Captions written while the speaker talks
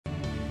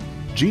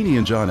Jeanne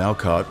and Jeanne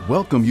Alcott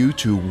welcome you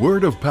to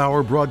Word of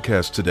Power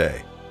broadcast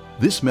today.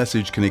 This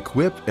message can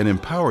equip and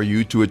empower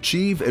you to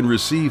achieve and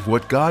receive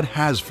what God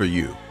has for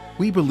you.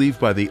 We believe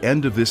by the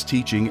end of this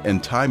teaching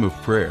and time of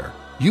prayer,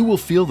 you will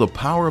feel the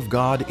power of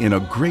God in a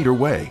greater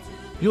way.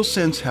 You'll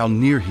sense how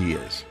near He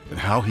is and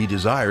how He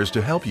desires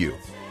to help you.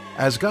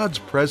 As God's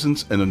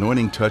presence and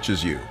anointing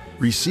touches you,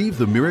 receive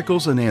the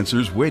miracles and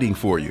answers waiting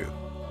for you.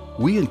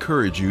 We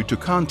encourage you to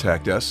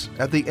contact us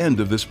at the end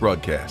of this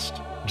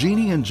broadcast.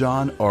 Jeanne and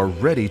Jeanne are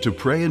ready to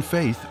pray in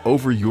faith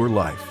over your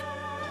life.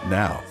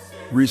 Now,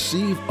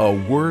 receive a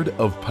word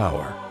of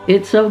power.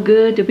 It's so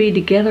good to be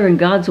together in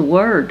God's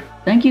Word.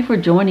 Thank you for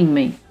joining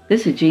me.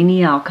 This is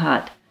Jeanne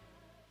Alcott.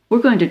 We're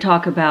going to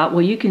talk about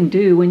what you can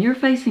do when you're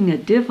facing a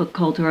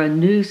difficult or a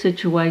new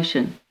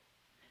situation.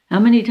 How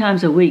many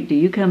times a week do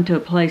you come to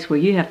a place where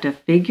you have to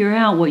figure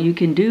out what you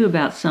can do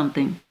about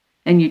something,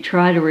 and you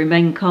try to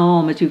remain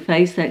calm as you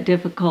face that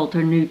difficult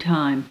or new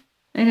time?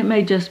 And it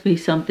may just be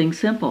something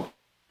simple,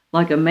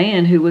 like a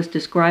man who was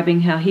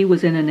describing how he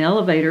was in an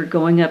elevator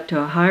going up to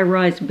a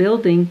high-rise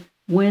building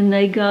when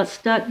they got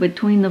stuck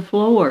between the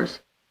floors.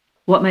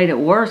 What made it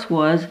worse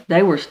was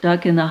they were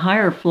stuck in the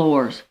higher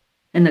floors,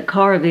 and the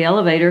car of the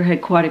elevator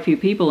had quite a few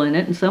people in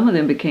it, and some of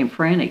them became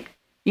frantic.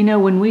 You know,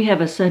 when we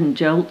have a sudden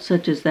jolt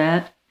such as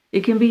that,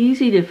 it can be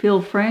easy to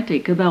feel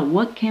frantic about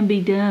what can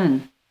be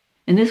done.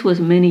 And this was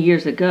many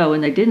years ago,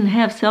 and they didn't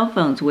have cell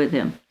phones with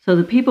them, so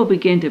the people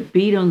began to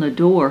beat on the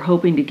door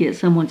hoping to get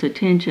someone's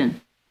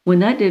attention. When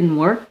that didn't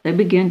work, they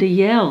began to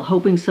yell,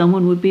 hoping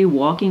someone would be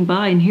walking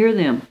by and hear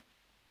them.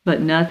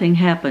 But nothing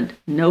happened,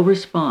 no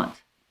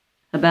response.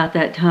 About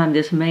that time,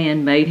 this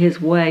man made his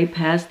way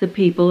past the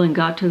people and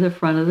got to the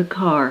front of the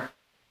car.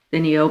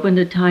 Then he opened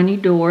a tiny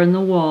door in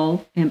the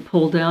wall and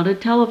pulled out a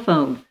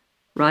telephone.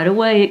 Right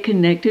away, it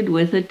connected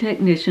with a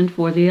technician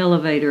for the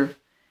elevator.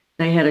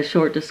 They had a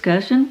short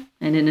discussion,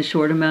 and in a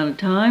short amount of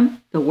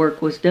time, the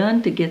work was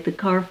done to get the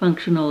car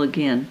functional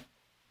again.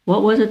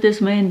 What was it this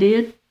man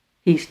did?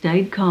 He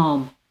stayed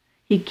calm.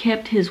 He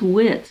kept his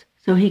wits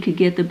so he could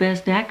get the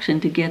best action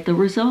to get the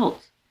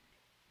results.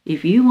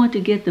 If you want to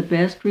get the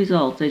best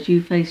results as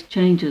you face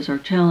changes or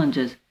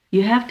challenges,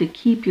 you have to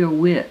keep your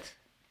wits.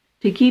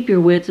 To keep your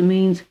wits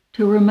means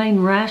to remain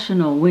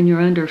rational when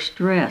you're under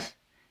stress.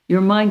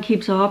 Your mind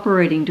keeps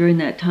operating during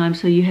that time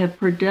so you have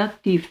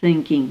productive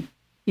thinking.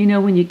 You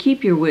know, when you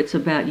keep your wits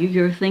about you,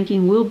 your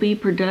thinking will be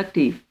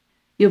productive.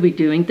 You'll be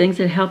doing things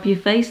that help you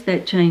face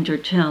that change or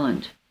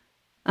challenge.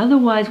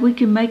 Otherwise, we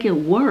can make it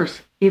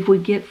worse if we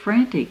get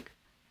frantic.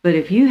 But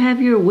if you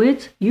have your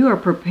wits, you are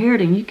prepared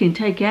and you can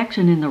take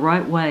action in the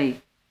right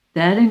way.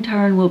 That in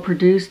turn will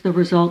produce the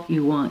result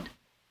you want.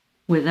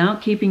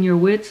 Without keeping your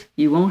wits,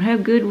 you won't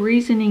have good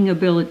reasoning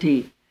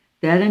ability.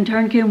 That in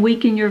turn can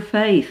weaken your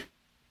faith.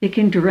 It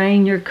can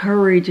drain your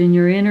courage and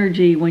your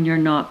energy when you're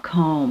not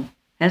calm.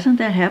 Hasn't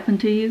that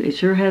happened to you? It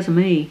sure has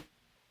me.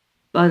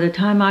 By the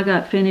time I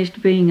got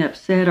finished being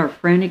upset or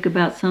frantic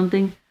about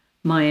something,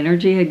 my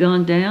energy had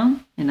gone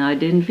down, and I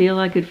didn't feel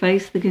I could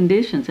face the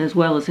conditions as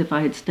well as if I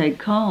had stayed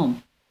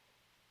calm.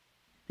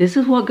 This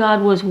is what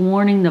God was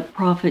warning the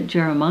prophet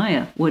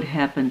Jeremiah would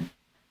happen.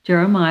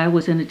 Jeremiah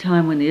was in a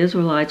time when the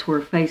Israelites were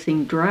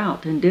facing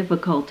drought and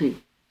difficulty.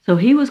 So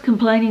he was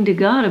complaining to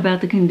God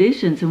about the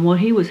conditions and what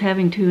he was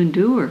having to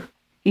endure.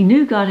 He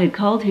knew God had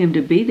called him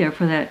to be there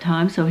for that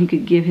time so he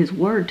could give his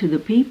word to the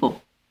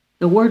people.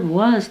 The word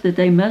was that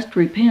they must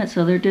repent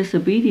so their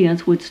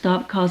disobedience would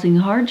stop causing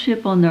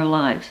hardship on their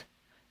lives.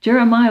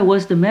 Jeremiah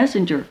was the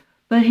messenger,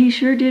 but he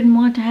sure didn't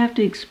want to have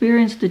to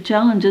experience the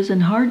challenges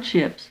and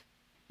hardships.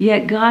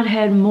 Yet God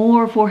had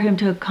more for him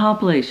to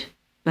accomplish,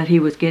 but he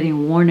was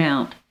getting worn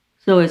out.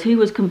 So as he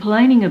was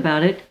complaining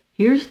about it,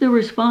 here's the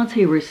response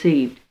he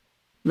received.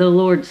 The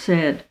Lord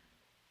said,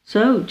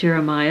 "So,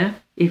 Jeremiah,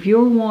 if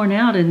you're worn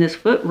out in this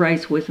foot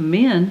race with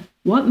men,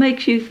 what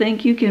makes you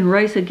think you can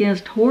race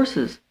against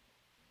horses?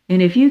 And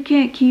if you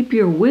can't keep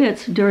your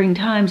wits during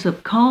times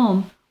of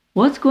calm,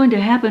 what's going to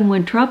happen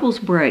when troubles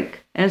break,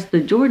 as the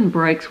Jordan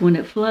breaks when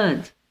it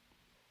floods?"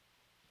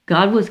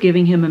 God was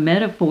giving him a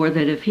metaphor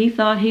that if he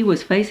thought he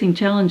was facing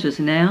challenges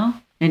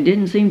now and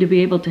didn't seem to be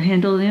able to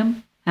handle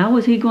them, how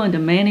was he going to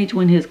manage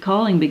when his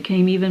calling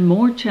became even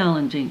more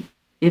challenging?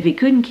 If he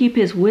couldn't keep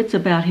his wits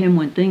about him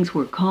when things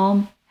were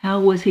calm, how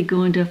was he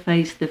going to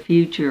face the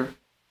future?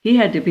 He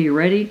had to be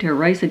ready to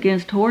race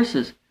against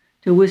horses,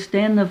 to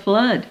withstand the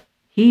flood.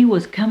 He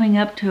was coming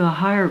up to a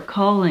higher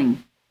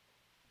calling.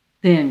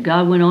 Then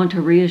God went on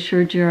to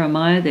reassure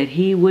Jeremiah that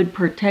he would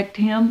protect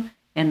him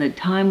and the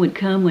time would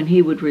come when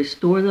he would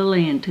restore the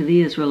land to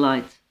the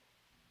Israelites.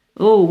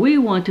 Oh, we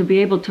want to be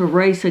able to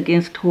race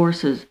against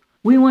horses.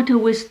 We want to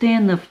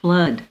withstand the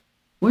flood.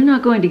 We're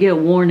not going to get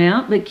worn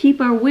out, but keep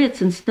our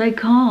wits and stay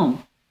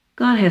calm.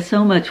 God has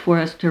so much for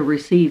us to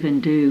receive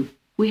and do.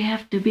 We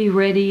have to be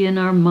ready in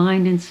our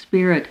mind and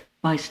spirit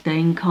by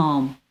staying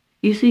calm.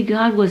 You see,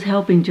 God was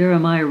helping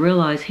Jeremiah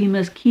realize he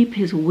must keep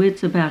his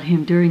wits about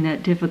him during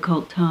that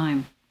difficult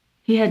time.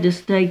 He had to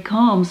stay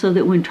calm so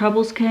that when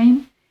troubles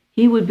came,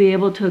 he would be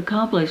able to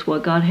accomplish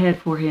what God had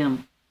for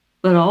him.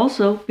 but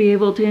also be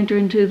able to enter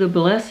into the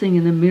blessing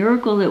and the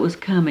miracle that was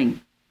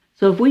coming.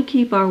 So if we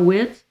keep our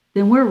wits,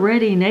 then we're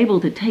ready and able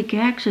to take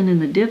action in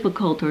the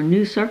difficult or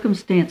new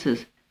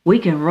circumstances. We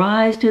can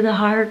rise to the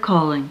higher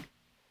calling.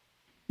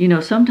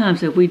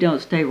 Sometimes if we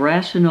don't stay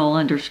rational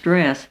under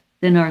stress,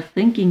 then our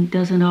thinking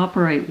doesn't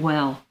operate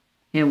well.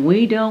 And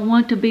we don't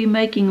want to be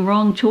making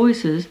wrong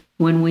choices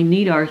when we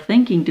need our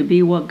thinking to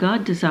be what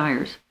God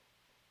desires.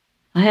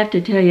 I have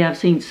to tell you, I've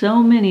seen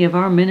so many of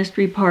our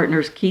ministry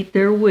partners keep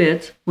their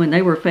wits when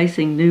they were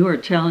facing new or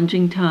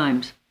challenging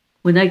times.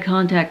 When they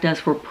contact us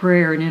for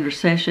prayer and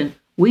intercession,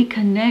 we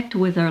connect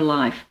with their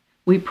life.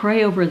 We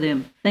pray over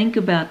them, think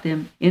about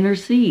them,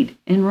 intercede,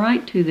 and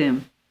write to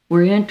them.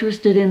 We're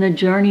interested in the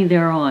journey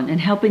they're on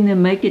and helping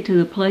them make it to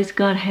the place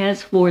God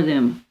has for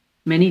them.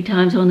 Many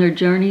times on their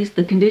journeys,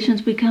 the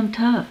conditions become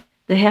tough.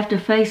 They have to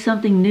face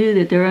something new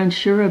that they're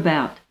unsure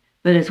about.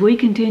 But as we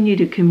continue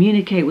to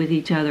communicate with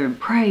each other and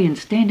pray and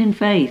stand in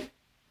faith,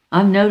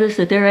 I've noticed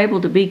that they're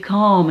able to be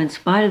calm in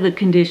spite of the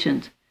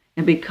conditions.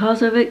 And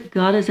because of it,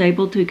 God is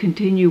able to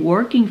continue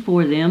working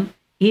for them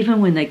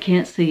even when they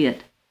can't see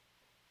it.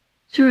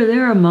 Sure,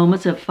 there are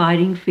moments of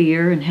fighting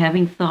fear and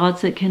having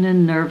thoughts that can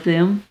unnerve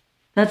them.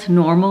 That's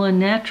normal and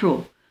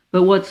natural.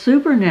 But what's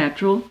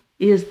supernatural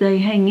is they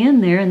hang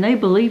in there and they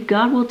believe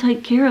God will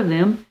take care of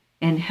them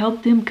and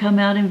help them come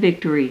out in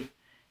victory.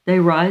 They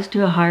rise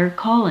to a higher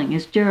calling,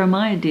 as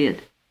Jeremiah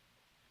did.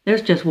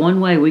 There's just one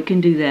way we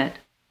can do that.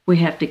 We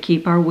have to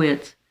keep our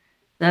wits.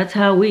 That's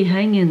how we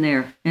hang in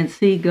there and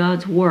see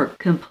God's work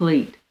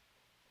complete.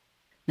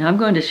 Now I'm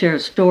going to share a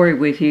story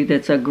with you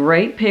that's a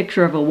great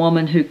picture of a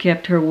woman who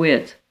kept her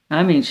wits.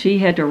 She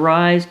had to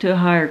rise to a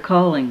higher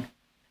calling.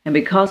 And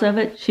because of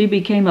it, she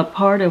became a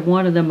part of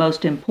one of the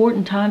most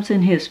important times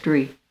in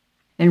history.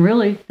 And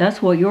really,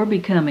 that's what you're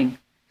becoming.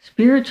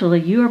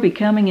 Spiritually, you are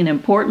becoming an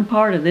important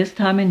part of this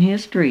time in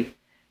history,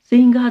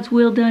 seeing God's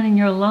will done in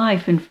your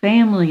life and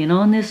family and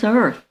on this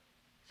earth.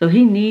 So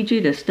He needs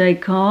you to stay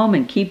calm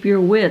and keep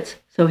your wits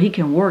so He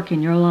can work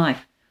in your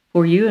life,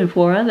 for you and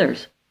for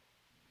others.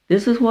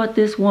 This is what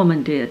this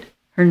woman did.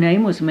 Her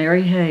name was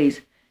Mary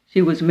Hayes.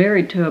 She was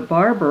married to a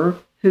barber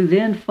who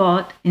then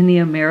fought in the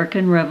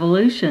American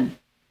Revolution.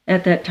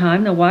 At that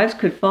time, the wives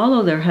could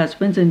follow their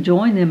husbands and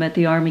join them at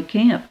the army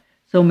camp.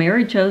 So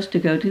Mary chose to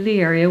go to the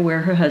area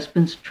where her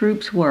husband's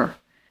troops were.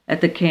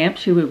 At the camp,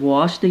 she would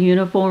wash the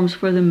uniforms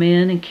for the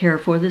men and care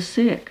for the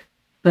sick.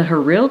 But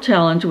her real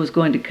challenge was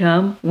going to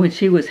come when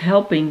she was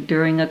helping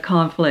during a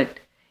conflict.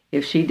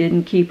 If she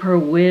didn't keep her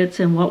wits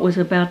and what was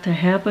about to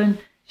happen,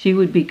 she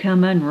would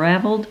become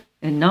unraveled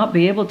and not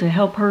be able to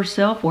help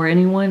herself or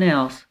anyone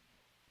else.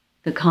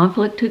 The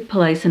conflict took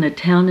place in a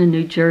town in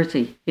New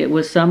Jersey. It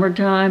was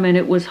summertime and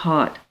it was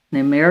hot. The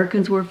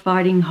Americans were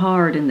fighting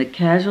hard and the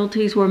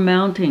casualties were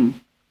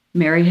mounting.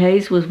 Mary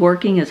Hayes was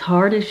working as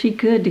hard as she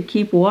could to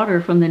keep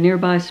water from the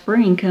nearby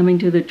spring coming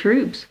to the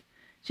troops.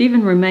 She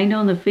even remained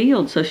on the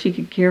field so she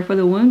could care for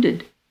the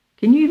wounded.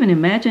 Can you even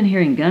imagine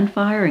hearing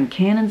gunfire and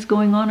cannons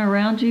going on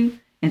around you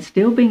and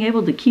still being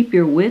able to keep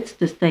your wits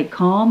to stay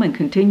calm and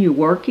continue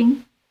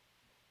working?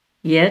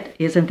 Yet,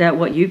 isn't that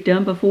what you've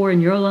done before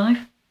in your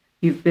life?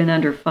 You've been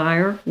under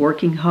fire,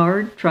 working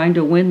hard, trying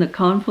to win the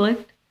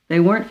conflict. They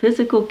weren't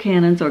physical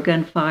cannons or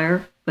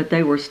gunfire, but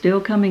they were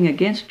still coming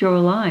against your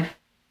life.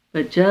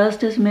 But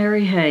just as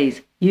Mary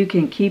Hayes, you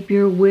can keep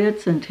your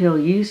wits until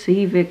you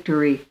see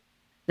victory.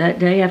 That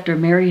day after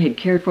Mary had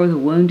cared for the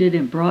wounded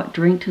and brought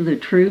drink to the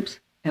troops,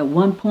 at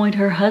one point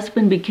her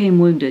husband became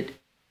wounded.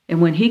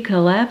 And when he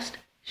collapsed,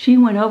 she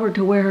went over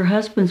to where her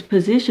husband's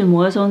position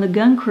was on the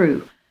gun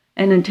crew.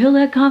 And until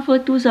that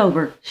conflict was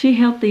over, she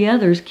helped the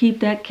others keep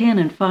that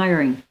cannon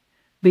firing.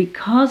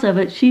 Because of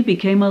it, she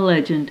became a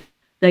legend.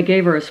 They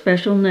gave her a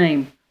special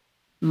name,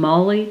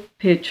 Molly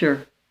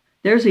Pitcher.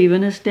 There's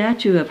even a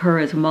statue of her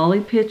as Molly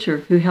Pitcher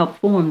who helped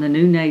form the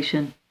new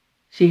nation.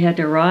 She had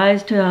to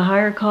rise to a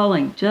higher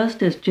calling,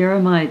 just as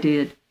Jeremiah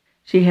did.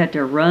 She had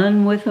to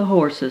run with the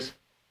horses.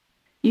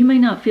 You may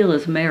not feel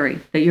as Mary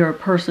that you're a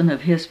person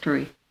of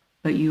history,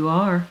 but you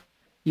are.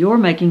 You're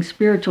making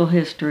spiritual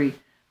history.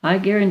 I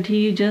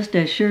guarantee you, just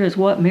as sure as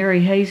what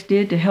Mary Hayes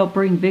did to help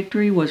bring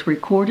victory was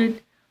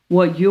recorded,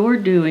 what you're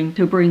doing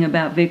to bring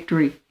about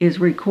victory is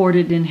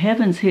recorded in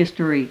heaven's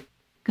history.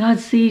 God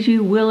sees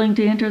you willing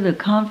to enter the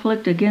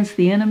conflict against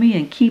the enemy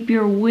and keep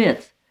your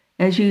wits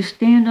as you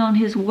stand on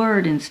His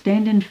word and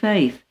stand in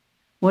faith.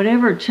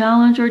 Whatever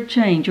challenge or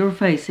change you're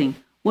facing,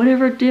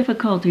 whatever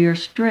difficulty or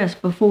stress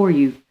before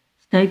you,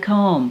 stay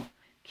calm.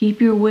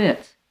 Keep your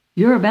wits.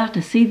 You're about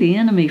to see the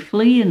enemy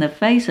flee in the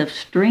face of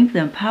strength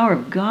and power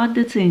of God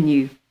that's in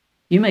you.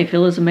 You may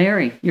feel as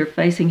Mary, you're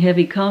facing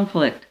heavy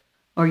conflict,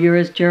 or you're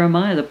as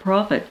Jeremiah the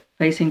prophet,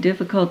 facing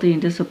difficulty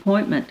and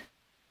disappointment.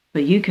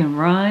 But you can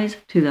rise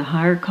to the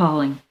higher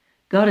calling.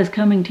 God is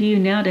coming to you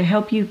now to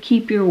help you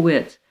keep your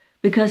wits,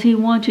 because He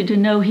wants you to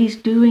know He's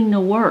doing the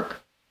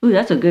work. Ooh,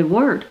 that's a good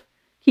word.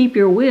 Keep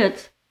your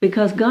wits,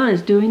 because God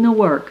is doing the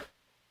work.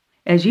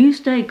 As you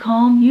stay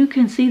calm, you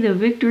can see the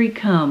victory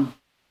come.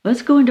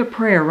 Let's go into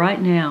prayer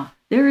right now.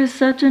 There is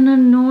such an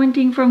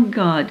anointing from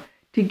God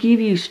to give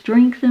you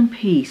strength and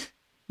peace.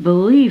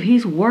 Believe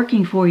He's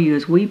working for you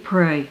as we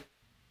pray.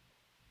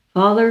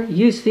 Father,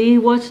 you see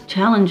what's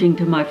challenging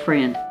to my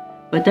friend,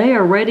 but they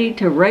are ready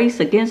to race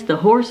against the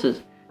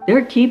horses.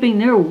 They're keeping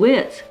their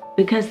wits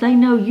because they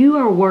know you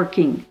are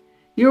working.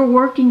 You're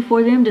working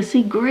for them to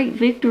see great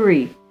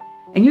victory.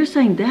 And you're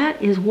saying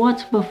that is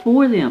what's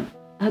before them,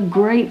 a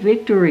great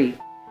victory.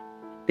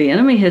 The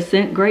enemy has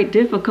sent great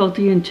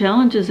difficulty and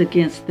challenges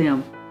against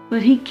them,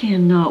 but he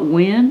cannot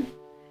win.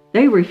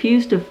 They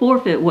refuse to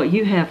forfeit what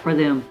you have for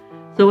them.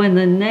 So in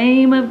the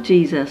name of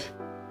Jesus,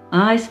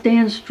 I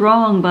stand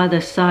strong by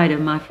the side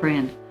of my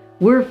friend.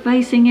 We're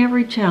facing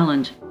every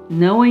challenge,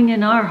 knowing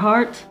in our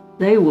hearts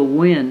they will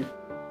win.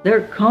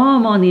 They're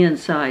calm on the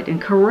inside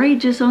and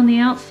courageous on the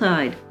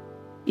outside.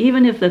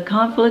 Even if the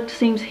conflict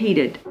seems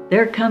heated,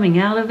 they're coming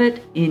out of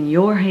it in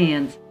your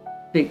hands,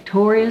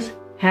 victorious,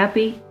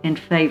 happy, and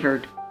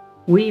favored.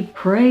 We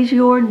praise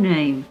your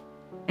name.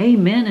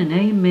 Amen and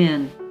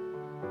amen.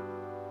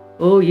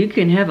 Oh, you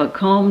can have a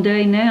calm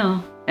day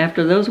now.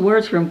 After those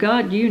words from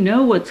God, you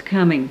know what's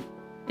coming.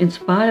 In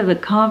spite of the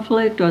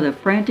conflict or the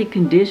frantic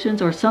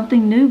conditions or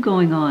something new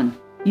going on,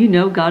 you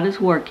know God is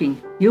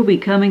working. You'll be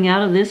coming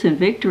out of this in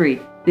victory.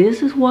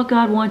 This is what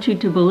God wants you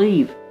to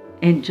believe.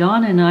 And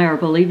John and I are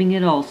believing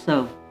it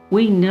also.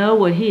 We know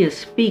what He is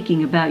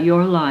speaking about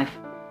your life,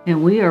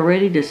 and we are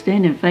ready to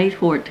stand in faith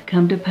for it to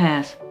come to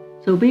pass.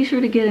 So be sure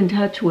to get in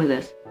touch with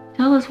us.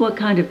 Tell us what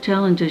kind of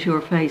challenges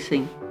you're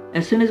facing.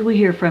 As soon as we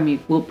hear from you,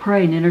 we'll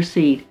pray and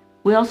intercede.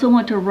 We also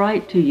want to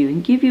write to you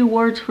and give you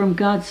words from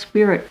God's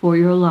Spirit for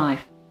your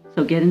life.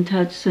 So get in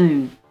touch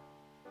soon.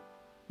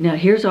 Now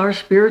here's our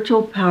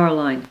spiritual power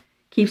line.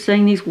 Keep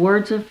saying these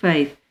words of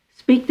faith.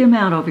 Speak them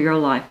out over your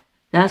life.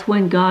 That's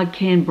when God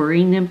can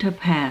bring them to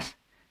pass.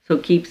 So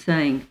keep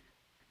saying,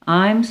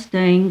 I'm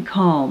staying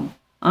calm.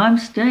 I'm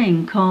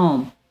staying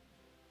calm.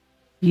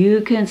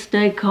 You can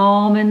stay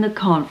calm in the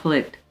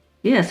conflict.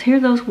 Yes, hear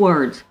those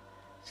words.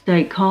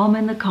 Stay calm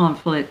in the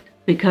conflict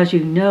because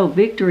you know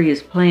victory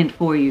is planned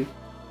for you.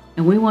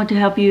 And we want to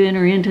help you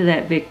enter into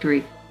that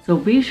victory. So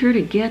be sure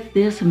to get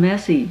this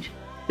message.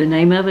 The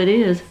name of it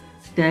is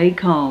Stay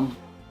Calm.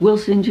 We'll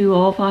send you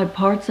all 5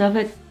 parts of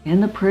it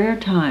and the prayer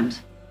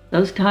times.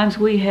 Those times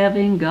we have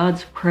in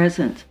God's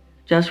presence.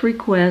 Just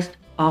request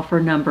offer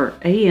number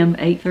AM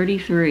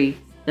 833.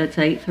 That's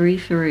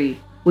 833.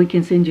 We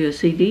can send you a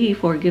CD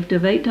for a gift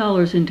of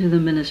 $8 into the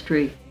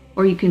ministry.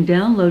 Or you can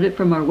download it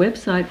from our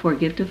website for a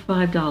gift of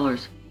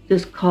 $5.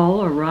 Just call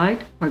or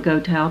write or go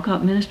to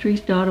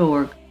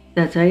alcottministries.org.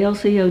 That's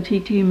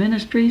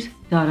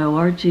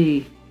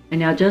alcottministries.org. And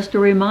now just a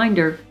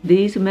reminder,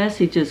 these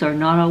messages are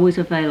not always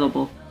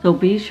available, so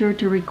be sure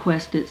to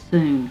request it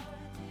soon.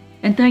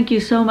 And thank you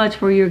so much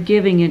for your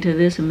giving into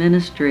this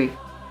ministry.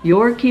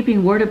 You're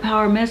keeping Word of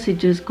Power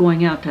messages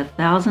going out to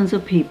thousands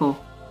of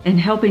people and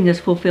helping us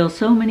fulfill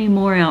so many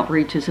more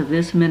outreaches of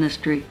this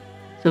ministry.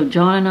 So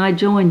John and I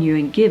join you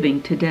in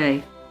giving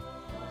today.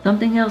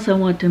 Something else I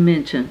want to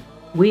mention.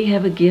 We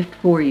have a gift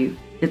for you.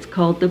 It's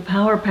called the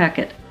Power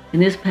Packet. In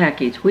this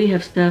package, we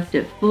have stuffed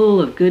it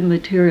full of good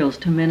materials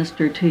to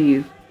minister to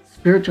you.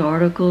 Spiritual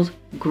articles,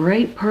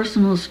 great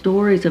personal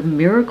stories of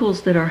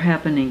miracles that are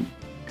happening.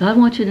 God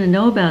wants you to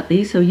know about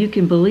these so you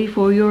can believe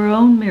for your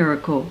own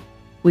miracle.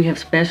 We have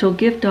special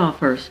gift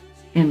offers.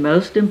 And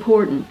most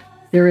important,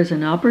 there is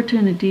an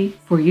opportunity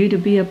for you to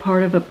be a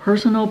part of a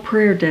personal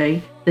prayer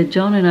day that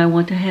John and I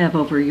want to have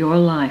over your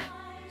life.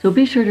 So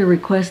be sure to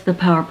request the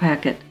Power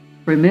Packet.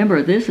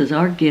 Remember, this is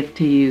our gift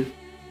to you.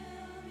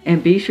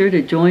 And be sure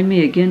to join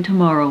me again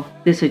tomorrow.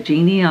 This is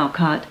Jeanne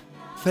Alcott.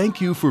 Thank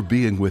you for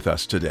being with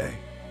us today.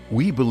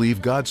 We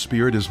believe God's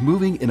Spirit is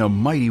moving in a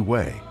mighty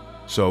way.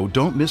 So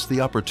don't miss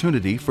the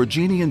opportunity for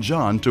Jeanne and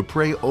John to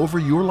pray over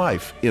your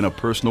life in a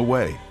personal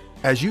way.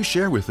 As you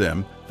share with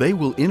them, they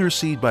will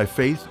intercede by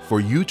faith for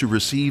you to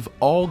receive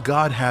all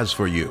God has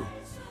for you.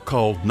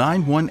 Call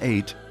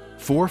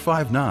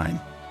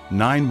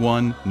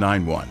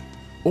 918-459-9191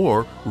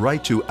 or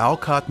write to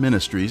Alcott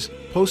Ministries,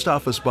 Post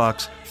Office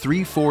Box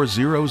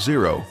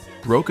 3400,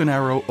 Broken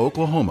Arrow,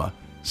 Oklahoma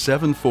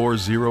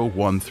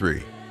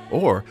 74013.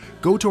 Or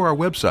go to our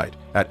website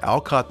at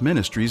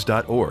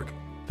alcottministries.org.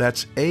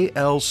 That's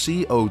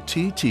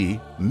ALCOTT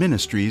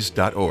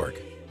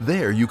ministries.org.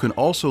 There you can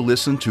also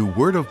listen to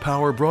Word of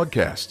Power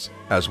broadcasts,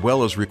 as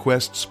well as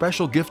request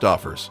special gift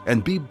offers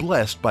and be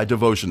blessed by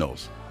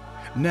devotionals.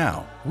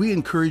 Now, we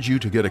encourage you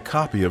to get a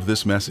copy of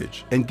this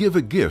message and give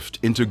a gift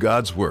into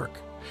God's work.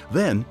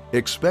 Then,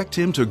 expect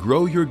Him to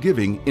grow your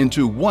giving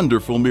into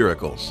wonderful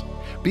miracles.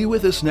 Be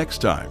with us next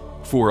time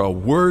for a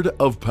Word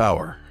of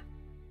Power.